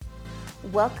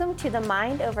Welcome to the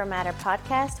Mind Over Matter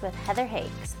podcast with Heather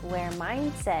Hakes, where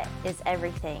mindset is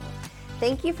everything.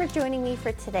 Thank you for joining me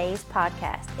for today's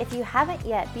podcast. If you haven't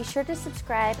yet, be sure to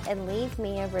subscribe and leave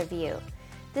me a review.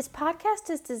 This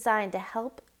podcast is designed to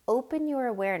help open your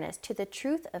awareness to the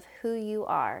truth of who you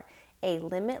are, a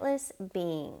limitless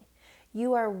being.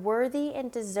 You are worthy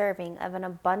and deserving of an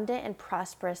abundant and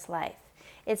prosperous life.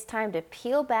 It's time to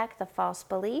peel back the false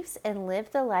beliefs and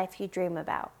live the life you dream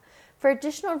about. For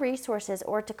additional resources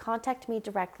or to contact me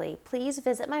directly, please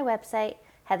visit my website,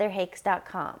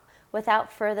 heatherhakes.com.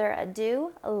 Without further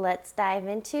ado, let's dive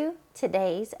into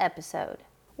today's episode.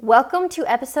 Welcome to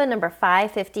episode number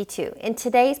 552. In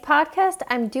today's podcast,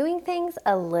 I'm doing things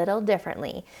a little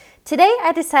differently. Today,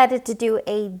 I decided to do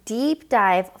a deep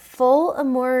dive, full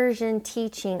immersion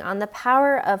teaching on the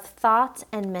power of thoughts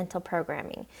and mental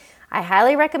programming. I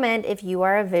highly recommend if you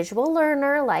are a visual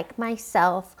learner like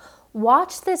myself,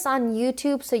 watch this on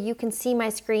YouTube so you can see my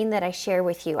screen that I share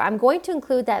with you. I'm going to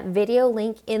include that video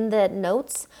link in the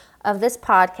notes of this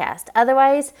podcast.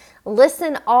 Otherwise,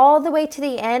 listen all the way to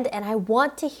the end and I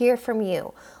want to hear from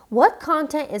you. What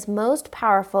content is most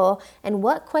powerful and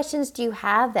what questions do you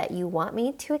have that you want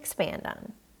me to expand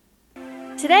on?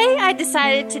 Today, I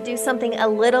decided to do something a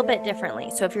little bit differently.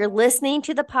 So if you're listening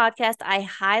to the podcast, I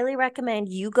highly recommend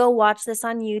you go watch this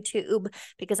on YouTube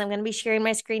because I'm going to be sharing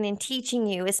my screen and teaching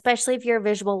you, especially if you're a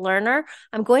visual learner.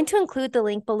 I'm going to include the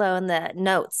link below in the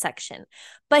notes section.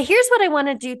 But here's what I want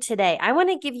to do today. I want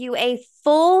to give you a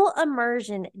full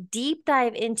immersion, deep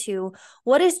dive into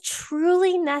what is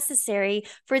truly necessary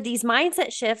for these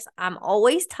mindset shifts I'm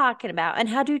always talking about and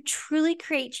how to truly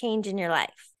create change in your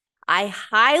life. I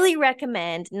highly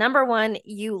recommend, number one,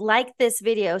 you like this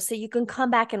video so you can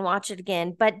come back and watch it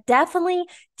again, but definitely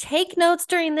take notes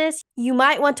during this. You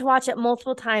might want to watch it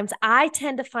multiple times. I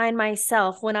tend to find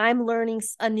myself when I'm learning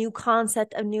a new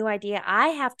concept, a new idea, I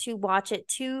have to watch it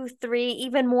 2, 3,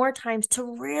 even more times to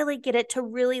really get it, to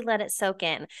really let it soak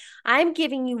in. I'm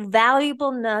giving you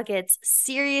valuable nuggets,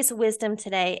 serious wisdom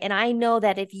today, and I know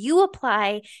that if you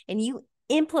apply and you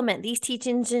implement these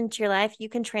teachings into your life, you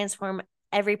can transform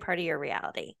every part of your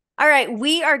reality. All right,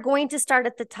 we are going to start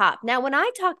at the top. Now, when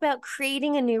I talk about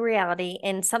creating a new reality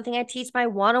and something I teach my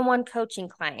one-on-one coaching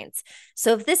clients,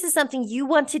 so if this is something you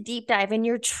want to deep dive and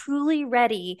you're truly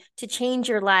ready to change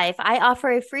your life, I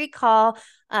offer a free call.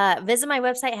 Visit my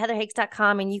website,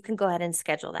 heatherhakes.com, and you can go ahead and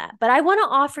schedule that. But I want to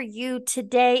offer you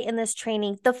today in this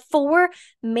training the 4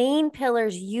 main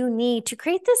pillars you need to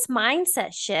create this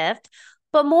mindset shift,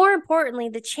 but more importantly,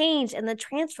 the change and the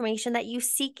transformation that you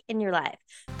seek in your life.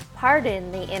 Pardon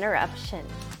the interruption.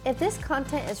 If this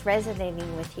content is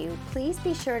resonating with you, please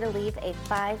be sure to leave a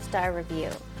 5-star review.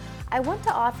 I want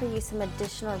to offer you some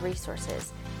additional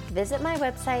resources. Visit my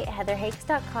website,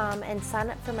 heatherhakes.com, and sign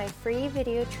up for my free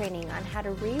video training on how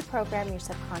to reprogram your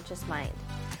subconscious mind.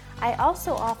 I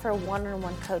also offer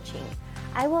one-on-one coaching.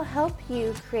 I will help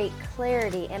you create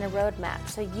clarity and a roadmap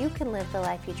so you can live the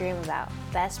life you dream about.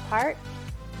 Best part?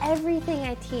 Everything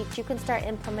I teach you can start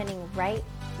implementing right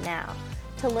now.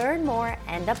 To learn more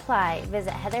and apply,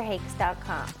 visit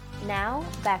heatherhakes.com. Now,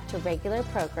 back to regular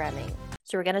programming.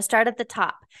 So we're going to start at the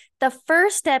top. The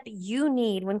first step you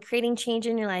need when creating change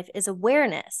in your life is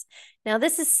awareness. Now,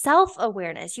 this is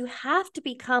self-awareness. You have to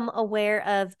become aware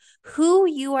of who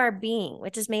you are being,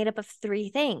 which is made up of 3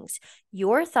 things: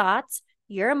 your thoughts,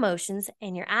 your emotions,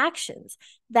 and your actions.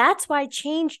 That's why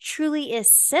change truly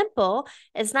is simple.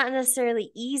 It's not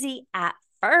necessarily easy at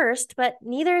first, but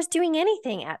neither is doing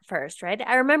anything at first, right?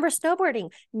 I remember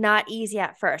snowboarding, not easy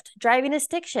at first. Driving a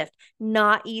stick shift,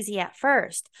 not easy at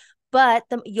first, but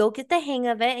you'll get the hang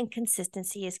of it, and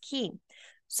consistency is key.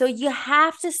 So you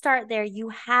have to start there. You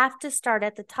have to start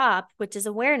at the top, which is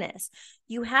awareness.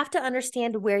 You have to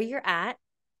understand where you're at.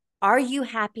 Are you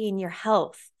happy in your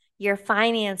health, your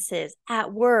finances,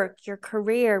 at work, your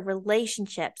career,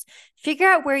 relationships? Figure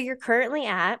out where you're currently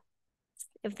at.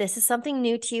 If this is something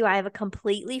new to you, I have a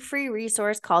completely free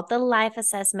resource called the Life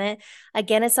Assessment.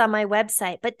 Again, it's on my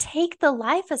website, but take the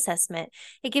Life Assessment.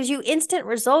 It gives you instant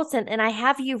results, and I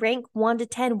have you rank 1 to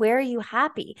 10. Where are you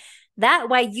happy? That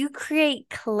way you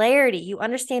create clarity. You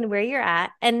understand where you're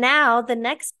at. And now the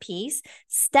next piece,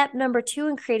 step number 2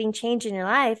 in creating change in your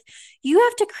life, you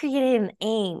have to create an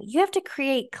aim. You have to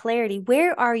create clarity.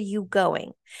 Where are you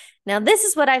going? Now, this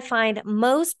is what I find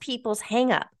most people's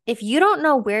hang up. If you don't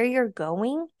know where you're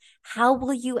going, how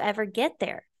will you ever get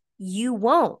there? You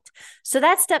won't. So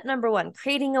that's step number 1,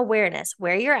 creating awareness,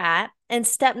 where you're at. And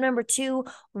step number 2,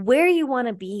 where you want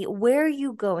to be, where are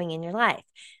you going in your life?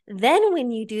 Then when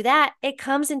you do that, it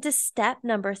comes into step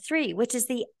number 3, which is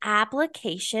the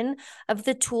application of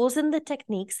the tools and the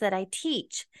techniques that I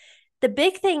teach. The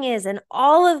big thing is, in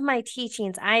all of my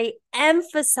teachings, I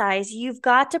emphasize you've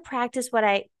got to practice what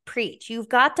I preach. You've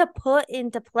got to put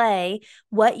into play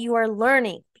what you are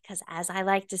learning. Because as I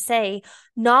like to say,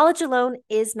 knowledge alone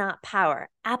is not power.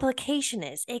 Application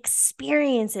is,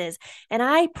 experiences. And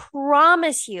I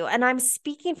promise you, and I'm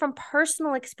speaking from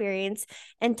personal experience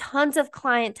and tons of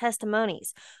client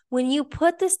testimonies, when you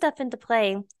put this stuff into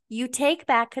play, you take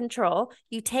back control,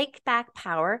 you take back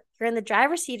power, you're in the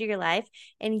driver's seat of your life,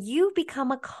 and you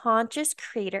become a conscious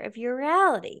creator of your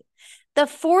reality. The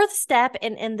fourth step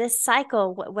in this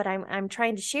cycle, what I'm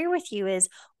trying to share with you is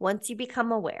once you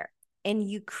become aware and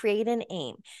you create an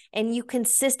aim and you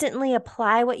consistently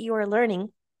apply what you are learning,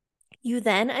 you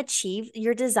then achieve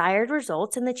your desired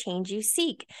results and the change you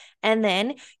seek. And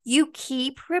then you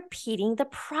keep repeating the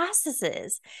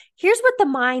processes. Here's what the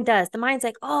mind does. The mind's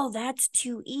like, oh, that's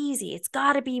too easy. It's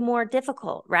got to be more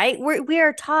difficult, right? We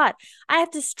are taught, I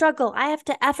have to struggle. I have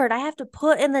to effort. I have to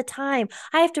put in the time.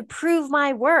 I have to prove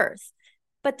my worth.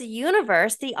 But the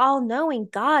universe, the all-knowing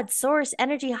God, source,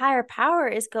 energy, higher power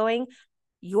is going,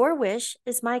 your wish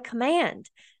is my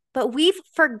command. But we've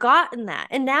forgotten that.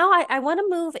 And now I want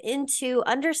to move into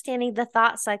understanding the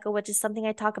thought cycle, which is something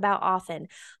I talk about often.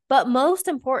 But most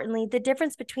importantly, the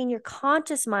difference between your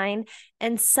conscious mind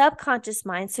and subconscious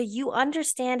mind, so you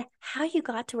understand how you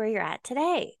got to where you're at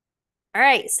today. All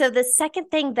right. So the second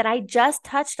thing that I just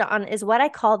touched on is what I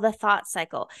call the thought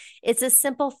cycle. It's a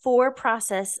simple 4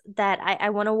 process that I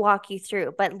want to walk you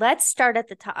through. But let's start at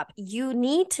the top. You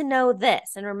need to know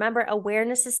this. And remember,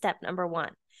 awareness is step number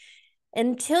 1.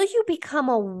 Until you become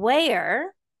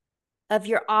aware of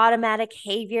your automatic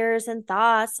behaviors and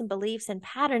thoughts and beliefs and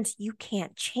patterns, you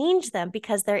can't change them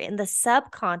because they're in the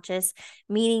subconscious,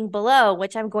 meaning below,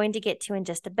 which I'm going to get to in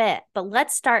just a bit. But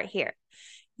let's start here.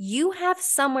 You have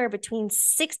somewhere between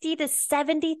 60 to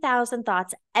 70,000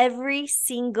 thoughts every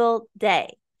single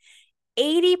day.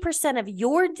 80% of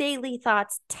your daily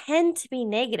thoughts tend to be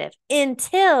negative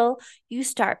until you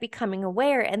start becoming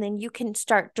aware, and then you can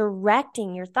start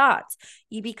directing your thoughts.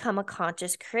 You become a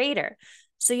conscious creator.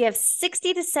 So you have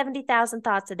 60 to 70,000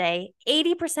 thoughts a day,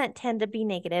 80% tend to be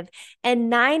negative,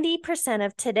 and 90%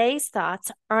 of today's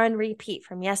thoughts are on repeat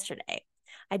from yesterday.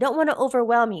 I don't want to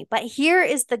overwhelm you, but here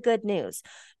is the good news.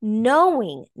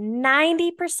 Knowing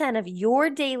 90% of your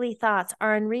daily thoughts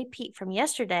are on repeat from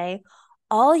yesterday,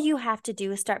 all you have to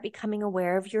do is start becoming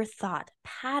aware of your thought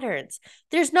patterns.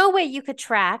 There's no way you could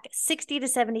track 60 to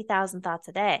 70,000 thoughts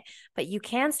a day, but you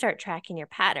can start tracking your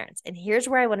patterns. And here's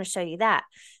where I want to show you that.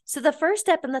 So the first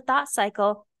step in the thought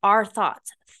cycle are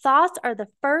thoughts. Thoughts are the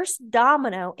first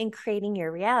domino in creating your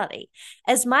reality.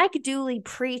 As Mike Dooley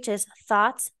preaches,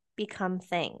 thoughts become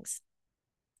things.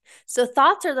 So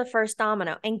thoughts are the first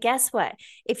domino. And guess what?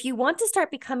 If you want to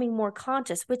start becoming more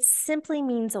conscious, which simply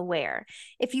means aware,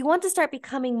 if you want to start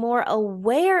becoming more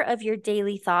aware of your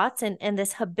daily thoughts and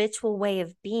this habitual way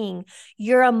of being,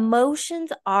 your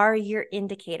emotions are your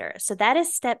indicator. So that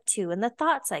is step 2 in the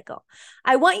thought cycle.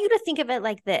 I want you to think of it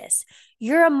like this.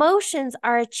 Your emotions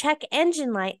are a check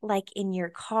engine light, like in your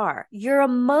car. Your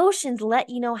emotions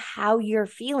let you know how you're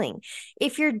feeling.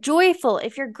 If you're joyful,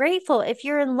 if you're grateful, if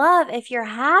you're in love, if you're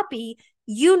happy,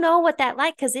 you know what that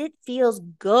like because it feels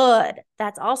good.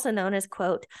 That's also known as,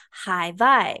 quote, high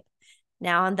vibe.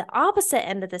 Now, on the opposite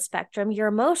end of the spectrum, your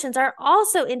emotions are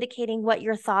also indicating what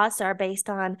your thoughts are based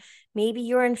on. Maybe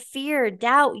you're in fear,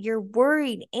 doubt, you're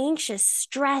worried, anxious,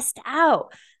 stressed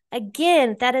out.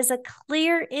 Again, that is a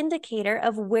clear indicator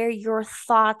of where your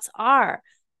thoughts are.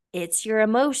 It's your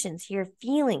emotions, your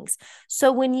feelings.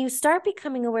 So when you start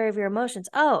becoming aware of your emotions,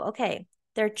 oh, okay,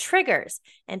 they're triggers,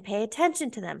 and pay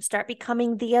attention to them. Start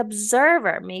becoming the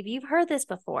observer. Maybe you've heard this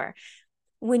before.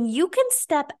 When you can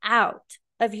step out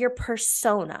of your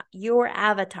persona, your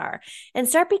avatar, and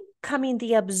start becoming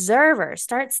the observer,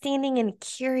 start standing in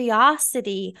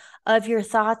curiosity of your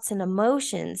thoughts and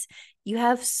emotions, you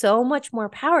have so much more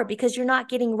power because you're not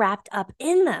getting wrapped up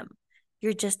in them.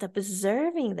 You're just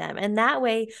observing them. And that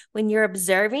way, when you're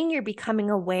observing, you're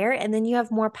becoming aware, and then you have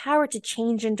more power to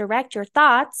change and direct your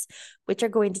thoughts, which are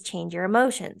going to change your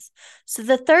emotions. So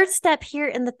the third step here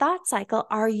in the thought cycle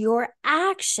are your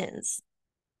actions.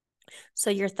 So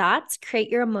your thoughts create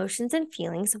your emotions and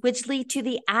feelings, which lead to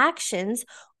the actions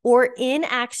or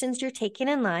inactions you're taking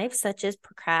in life, such as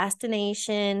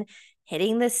procrastination,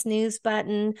 hitting the snooze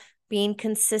button, being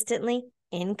consistently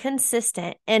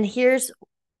inconsistent. And here's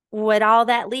what all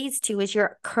that leads to is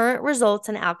your current results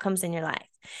and outcomes in your life.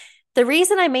 The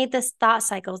reason I made this thought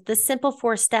cycle, this simple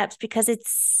 4 steps, because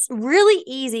it's really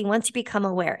easy once you become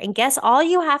aware. And guess all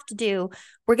you have to do,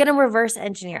 we're going to reverse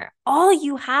engineer. All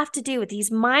you have to do with these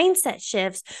mindset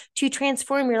shifts to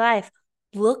transform your life,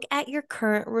 Look at your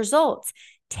current results.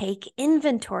 Take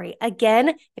inventory.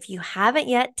 Again, if you haven't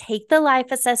yet, take the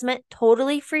life assessment,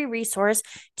 totally free resource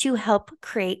to help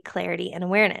create clarity and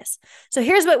awareness. So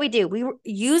here's what we do. We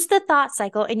use the thought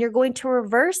cycle, and you're going to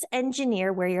reverse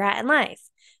engineer where you're at in life.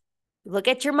 Look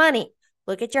at your money.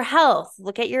 Look at your health.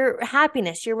 Look at your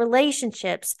happiness, your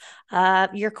relationships,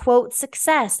 your quote,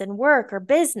 success in work or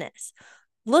business.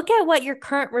 Look at what your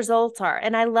current results are.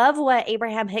 And I love what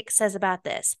Abraham Hicks says about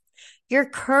this. Your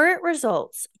current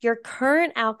results, your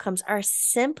current outcomes are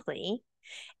simply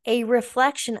a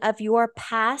reflection of your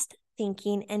past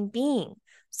thinking and being.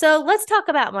 So let's talk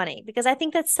about money, because I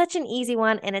think that's such an easy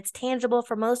one and it's tangible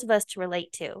for most of us to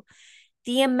relate to.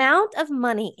 The amount of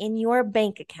money in your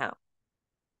bank account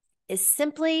is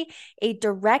simply a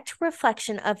direct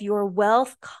reflection of your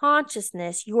wealth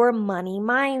consciousness, your money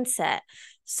mindset.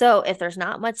 So if there's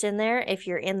not much in there, if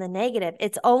you're in the negative,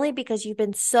 it's only because you've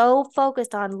been so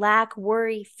focused on lack,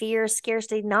 worry, fear,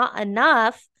 scarcity, not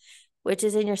enough, which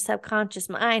is in your subconscious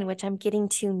mind, which I'm getting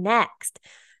to next.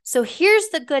 So here's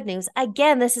the good news.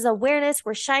 Again, this is awareness.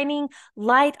 We're shining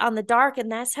light on the dark,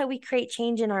 and that's how we create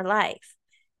change in our life.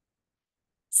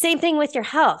 Same thing with your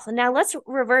health. Now let's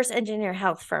reverse engineer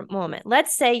health for a moment.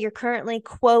 Let's say you're currently,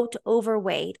 quote,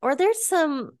 overweight, or there's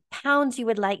some pounds you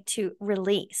would like to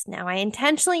release. Now, I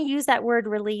intentionally use that word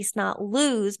release, not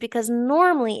lose, because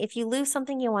normally if you lose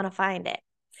something, you want to find it.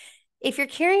 If you're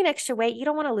carrying extra weight, you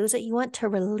don't want to lose it. You want to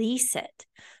release it.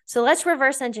 So let's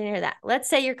reverse engineer that. Let's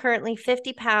say you're currently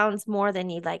 50 pounds more than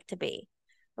you'd like to be.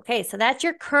 Okay, so that's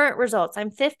your current results. I'm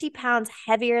 50 pounds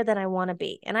heavier than I want to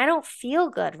be, and I don't feel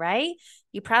good, right?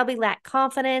 You probably lack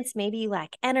confidence. Maybe you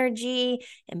lack energy,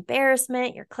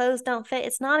 embarrassment. Your clothes don't fit.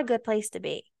 It's not a good place to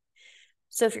be.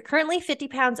 So if you're currently 50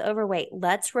 pounds overweight,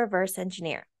 let's reverse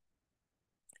engineer.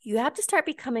 You have to start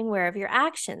becoming aware of your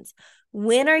actions.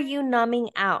 When are you numbing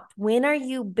out? When are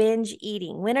you binge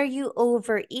eating? When are you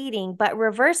overeating? But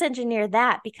reverse engineer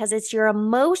that, because it's your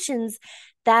emotions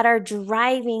that are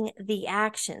driving the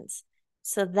actions.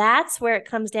 So that's where it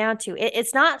comes down to.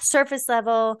 It's not surface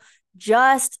level,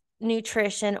 just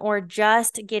nutrition or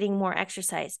just getting more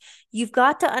exercise. You've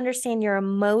got to understand your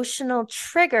emotional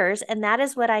triggers, and that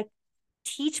is what I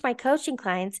teach my coaching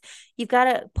clients. You've got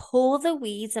to pull the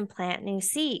weeds and plant new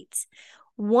seeds.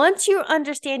 Once you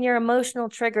understand your emotional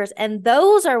triggers, and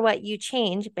those are what you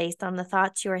change based on the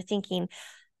thoughts you are thinking,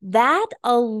 that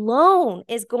alone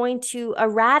is going to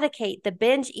eradicate the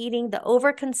binge eating, the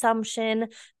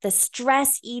overconsumption, the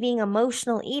stress eating,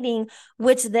 emotional eating,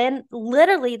 which then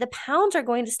literally the pounds are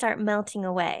going to start melting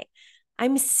away.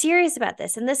 I'm serious about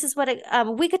this. And this is what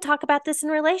we could talk about this in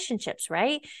relationships,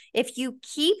 right? If you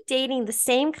keep dating the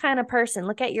same kind of person,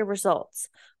 look at your results.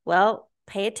 Well,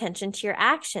 pay attention to your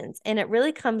actions. And it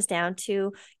really comes down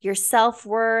to your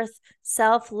self-worth,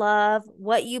 self-love,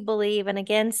 what you believe. And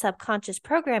again, subconscious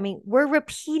programming. We're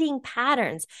repeating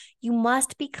patterns. You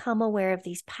must become aware of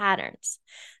these patterns.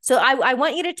 So I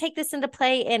want you to take this into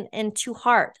play and to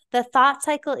heart. The thought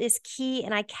cycle is key,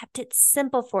 and I kept it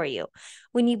simple for you.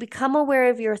 When you become aware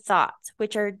of your thoughts,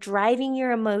 which are driving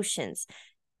your emotions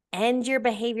and your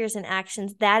behaviors and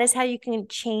actions, that is how you can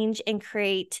change and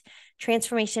create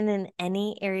transformation in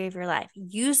any area of your life.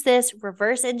 Use this,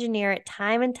 reverse engineer it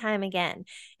time and time again.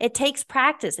 It takes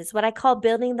practice. It's what I call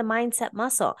building the mindset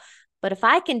muscle. But if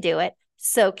I can do it,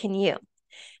 so can you.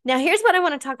 Now, here's what I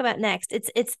want to talk about next.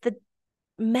 It's the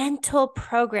mental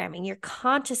programming, your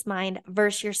conscious mind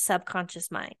versus your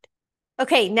subconscious mind.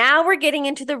 Okay, now we're getting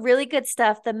into the really good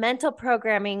stuff, the mental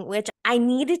programming, which I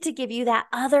needed to give you that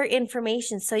other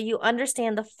information so you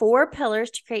understand the 4 pillars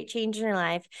to create change in your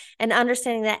life, and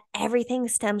understanding that everything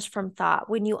stems from thought.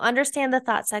 When you understand the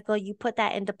thought cycle, you put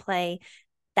that into play.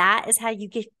 That is how you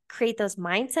create those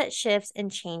mindset shifts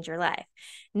and change your life.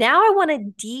 Now I want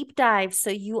to deep dive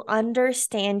so you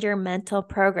understand your mental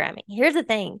programming. Here's the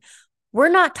thing. We're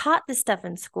not taught this stuff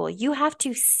in school. You have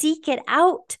to seek it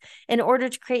out in order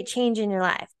to create change in your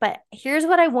life. But here's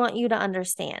what I want you to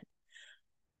understand.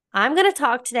 I'm going to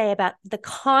talk today about the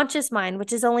conscious mind,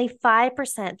 which is only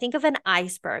 5%. Think of an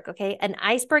iceberg, okay? An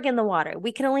iceberg in the water.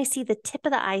 We can only see the tip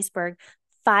of the iceberg,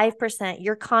 5%,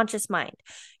 your conscious mind.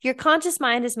 Your conscious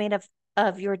mind is made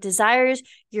of your desires,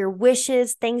 your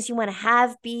wishes, things you want to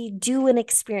have, be, do, and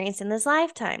experience in this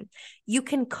lifetime. You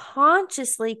can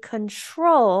consciously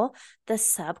control the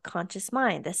subconscious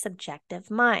mind, the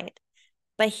subjective mind.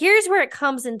 But here's where it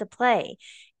comes into play.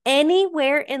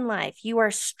 Anywhere in life you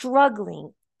are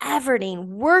struggling, efforting,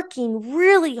 working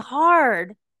really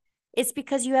hard, it's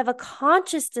because you have a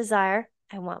conscious desire,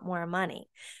 I want more money.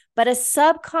 but a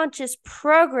subconscious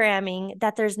programming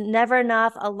that there's never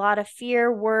enough, a lot of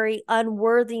fear, worry,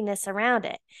 unworthiness around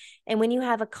it. And when you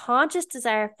have a conscious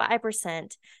desire of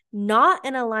 5%, not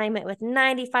in alignment with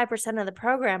 95% of the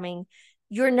programming,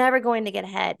 you're never going to get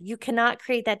ahead. You cannot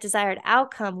create that desired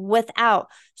outcome without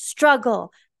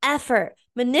struggle, effort,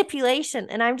 manipulation.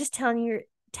 And I'm just telling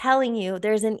you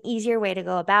there's an easier way to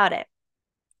go about it,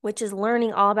 which is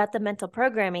learning all about the mental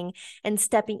programming and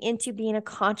stepping into being a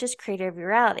conscious creator of your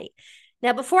reality.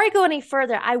 Now, before I go any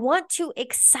further, I want to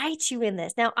excite you in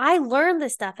this. Now, I learn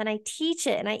this stuff and I teach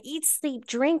it and I eat, sleep,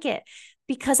 drink it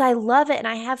because I love it and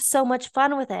I have so much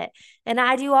fun with it. And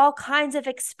I do all kinds of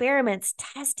experiments,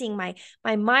 testing my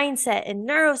mindset and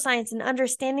neuroscience and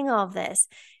understanding all of this.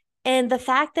 And the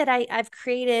fact that I've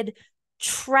created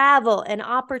travel and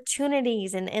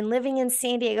opportunities and living in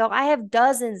San Diego, I have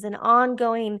dozens and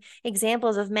ongoing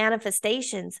examples of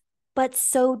manifestations, but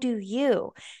so do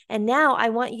you. And now I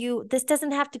want you, this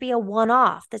doesn't have to be a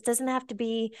one-off. This doesn't have to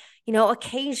be,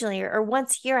 occasionally or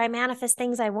once a year I manifest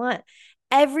things I want.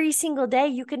 Every single day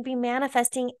you can be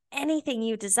manifesting anything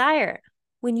you desire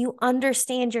when you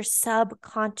understand your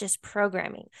subconscious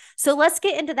programming. So let's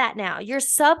get into that now. Your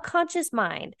subconscious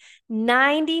mind,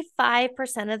 95%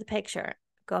 of the picture,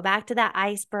 go back to that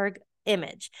iceberg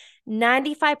image,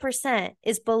 95%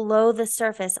 is below the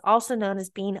surface, also known as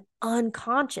being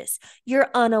unconscious. You're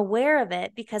unaware of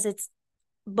it because it's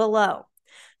below.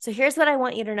 So here's what I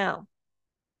want you to know.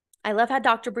 I love how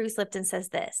Dr. Bruce Lipton says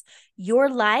this: your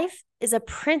life is a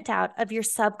printout of your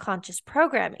subconscious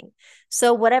programming.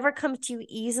 So whatever comes to you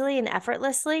easily and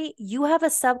effortlessly, you have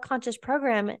a subconscious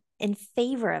program in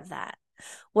favor of that.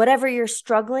 Whatever you're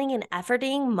struggling and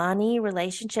efforting, money,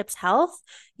 relationships, health,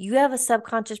 you have a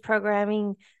subconscious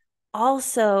programming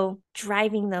also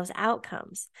driving those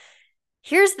outcomes.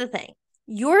 Here's the thing: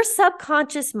 your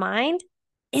subconscious mind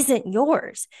isn't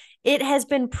yours. It has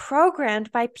been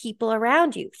programmed by people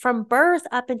around you from birth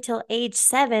up until age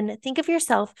 7. Think of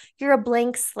yourself, you're a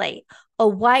blank slate, a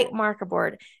white marker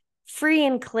board, free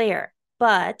and clear.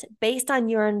 But based on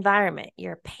your environment,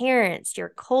 your parents, your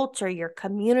culture, your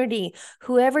community,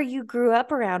 whoever you grew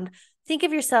up around, think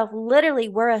of yourself literally,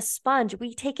 we're a sponge.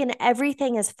 We take in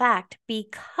everything as fact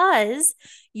because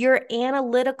your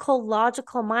analytical,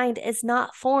 logical mind is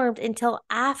not formed until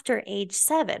after age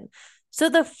 7. So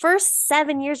the first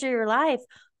 7 years of your life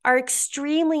are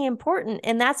extremely important.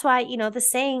 And that's why, the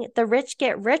saying, the rich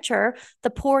get richer, the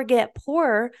poor get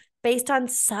poorer, based on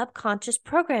subconscious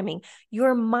programming,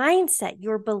 your mindset,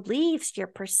 your beliefs, your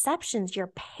perceptions, your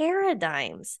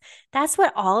paradigms. That's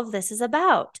what all of this is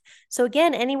about. So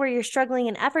again, anywhere you're struggling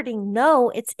and efforting,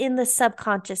 know it's in the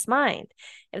subconscious mind.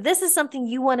 If this is something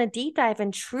you want to deep dive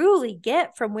and truly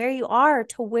get from where you are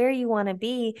to where you want to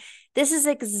be, this is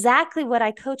exactly what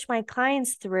I coach my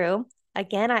clients through.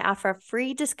 Again, I offer a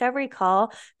free discovery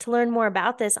call to learn more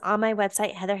about this on my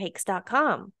website,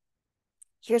 heatherhakes.com.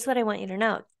 Here's what I want you to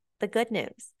know. The good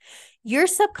news: your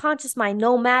subconscious mind,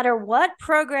 no matter what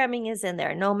programming is in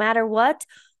there, no matter what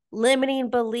limiting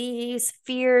beliefs,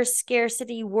 fears,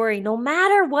 scarcity, worry, no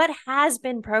matter what has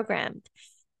been programmed,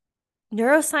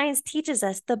 neuroscience teaches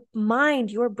us the mind,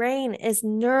 your brain, is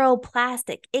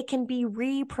neuroplastic. It can be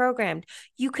reprogrammed.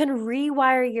 You can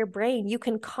rewire your brain. You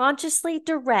can consciously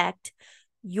direct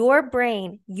your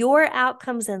brain, your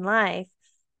outcomes in life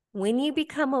when you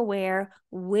become aware,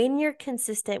 when you're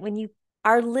consistent, when you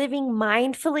are living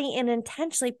mindfully and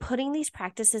intentionally putting these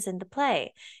practices into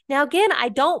play. Now, again, I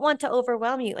don't want to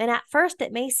overwhelm you. And at first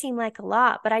it may seem like a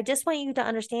lot, but I just want you to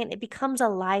understand it becomes a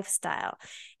lifestyle.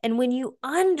 And when you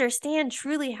understand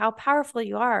truly how powerful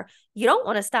you are, you don't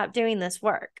want to stop doing this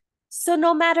work. So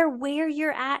no matter where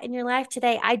you're at in your life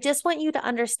today, I just want you to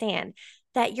understand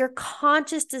that your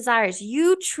conscious desires,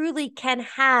 you truly can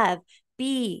have,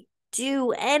 be,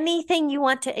 do anything you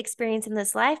want to experience in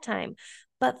this lifetime.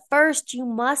 But first, you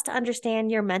must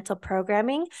understand your mental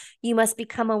programming. You must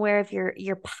become aware of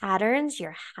your patterns,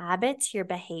 your habits, your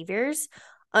behaviors.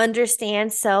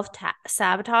 Understand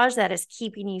self-sabotage that is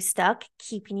keeping you stuck,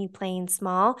 keeping you playing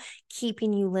small,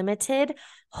 keeping you limited,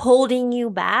 holding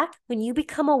you back. When you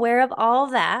become aware of all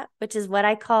of that, which is what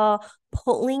I call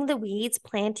pulling the weeds,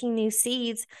 planting new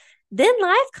seeds, then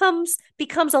life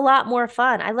becomes a lot more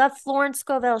fun. I love Florence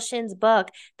Scovel Shinn's book,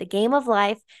 The Game of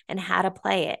Life and How to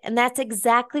Play It. And that's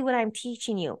exactly what I'm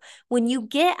teaching you. When you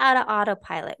get out of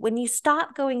autopilot, when you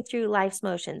stop going through life's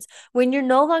motions, when you're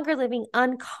no longer living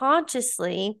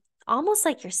unconsciously, almost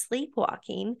like you're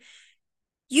sleepwalking,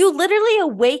 you literally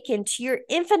awaken to your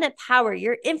infinite power,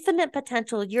 your infinite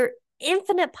potential, your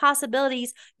infinite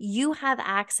possibilities you have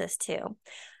access to.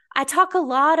 I talk a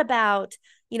lot about,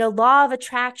 law of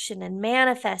attraction and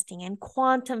manifesting and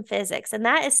quantum physics. And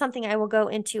that is something I will go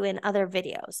into in other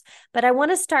videos. But I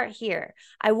want to start here.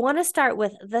 I want to start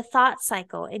with the thought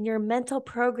cycle and your mental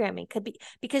programming could be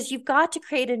because you've got to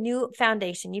create a new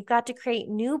foundation. You've got to create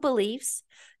new beliefs,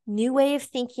 new way of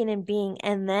thinking and being,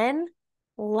 and then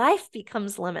life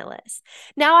becomes limitless.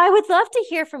 Now, I would love to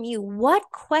hear from you. What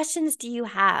questions do you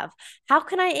have? How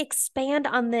can I expand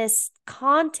on this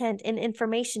content and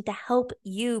information to help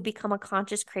you become a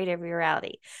conscious creator of your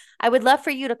reality? I would love for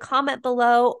you to comment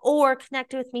below or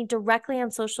connect with me directly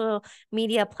on social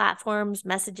media platforms,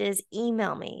 messages,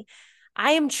 email me.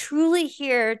 I am truly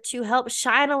here to help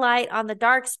shine a light on the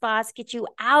dark spots, get you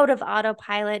out of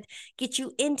autopilot, get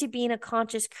you into being a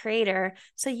conscious creator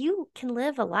so you can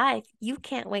live a life you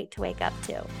can't wait to wake up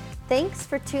to. Thanks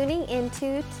for tuning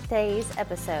into today's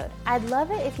episode. I'd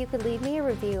love it if you could leave me a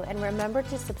review and remember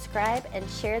to subscribe and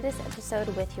share this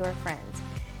episode with your friends.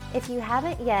 If you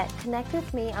haven't yet, connect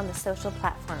with me on the social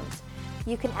platforms.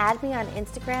 You can add me on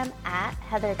Instagram at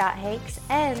heather.hakes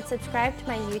and subscribe to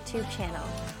my YouTube channel.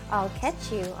 I'll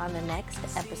catch you on the next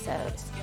episode.